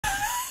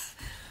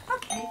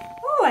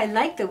I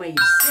like the way you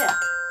sit.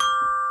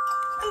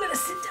 I'm going to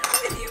sit down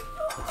with you.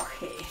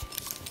 Okay.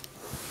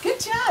 Good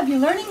job. You're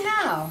learning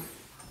how.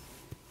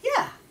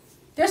 Yeah.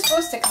 They're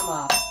supposed to come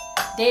off.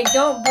 They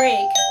don't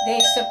break. They're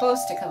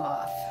supposed to come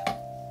off.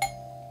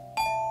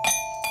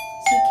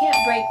 So you can't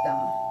break them.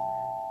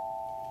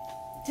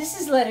 This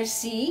is letter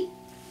C.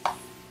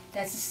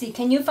 That's a C.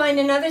 Can you find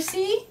another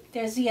C?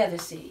 There's the other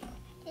C.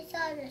 It's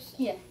other C.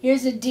 Yeah.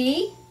 Here's a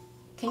D.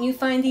 Can you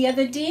find the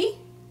other D?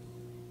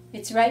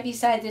 It's right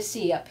beside the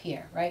C up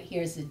here. Right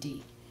here's the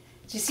D.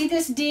 Do you see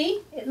this D?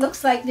 It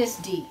looks like this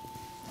D.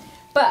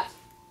 But,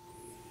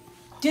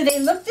 do they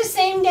look the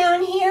same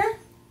down here?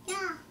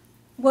 Yeah.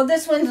 Well,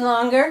 this one's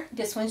longer,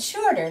 this one's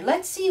shorter.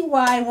 Let's see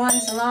why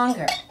one's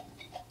longer.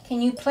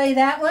 Can you play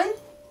that one?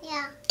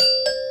 Yeah.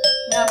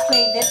 Now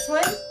play this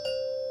one.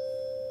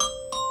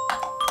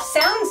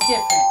 Sounds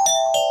different.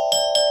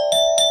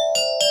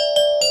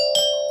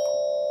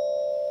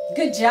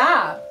 Good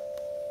job.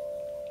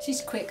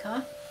 She's quick,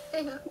 huh?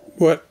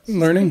 What?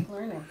 Learning? Quick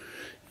learner.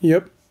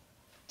 Yep.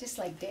 Just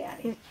like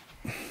Daddy.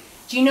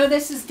 Do you know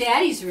this is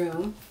Daddy's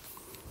room?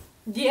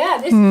 Yeah,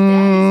 this is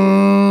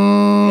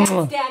Daddy's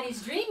room. That's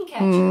Daddy's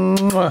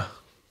Dreamcatcher.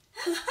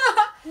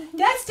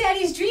 That's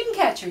Daddy's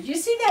Dreamcatcher. Do you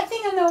see that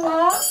thing on the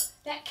wall?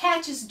 That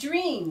catches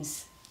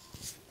dreams.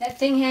 That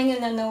thing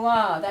hanging on the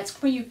wall. That's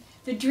where you,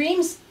 the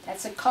dreams,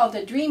 that's called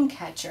the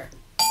Dreamcatcher.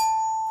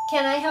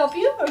 Can I help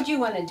you, or do you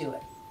want to do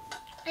it?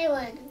 I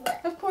want to do it.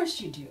 Of course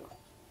you do.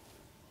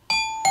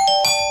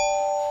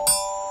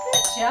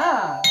 Good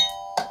job.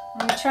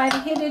 Want to try to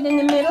hit it in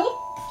the middle?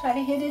 Try to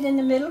hit it in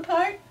the middle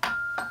part?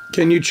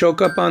 Can you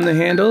choke up on the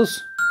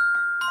handles?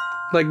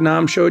 Like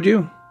Nahm showed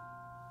you?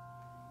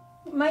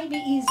 It might be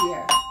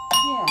easier.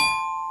 Yeah.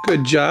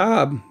 Good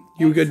job.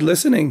 You were good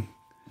listening.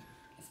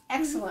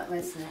 Excellent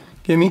listening.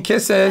 Give me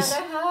kisses.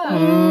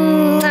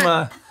 Another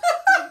hug.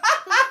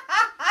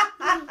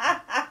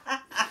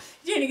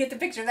 You didn't get the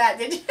picture of that,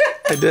 did you?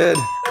 I did.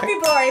 It'd be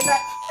boring, but...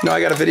 No,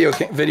 I got a video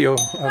of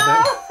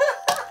it.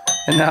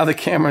 And now the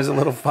camera's a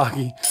little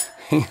foggy.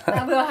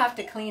 I will have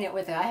to clean it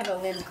with it. I have a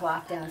lint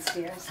cloth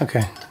downstairs.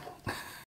 Okay.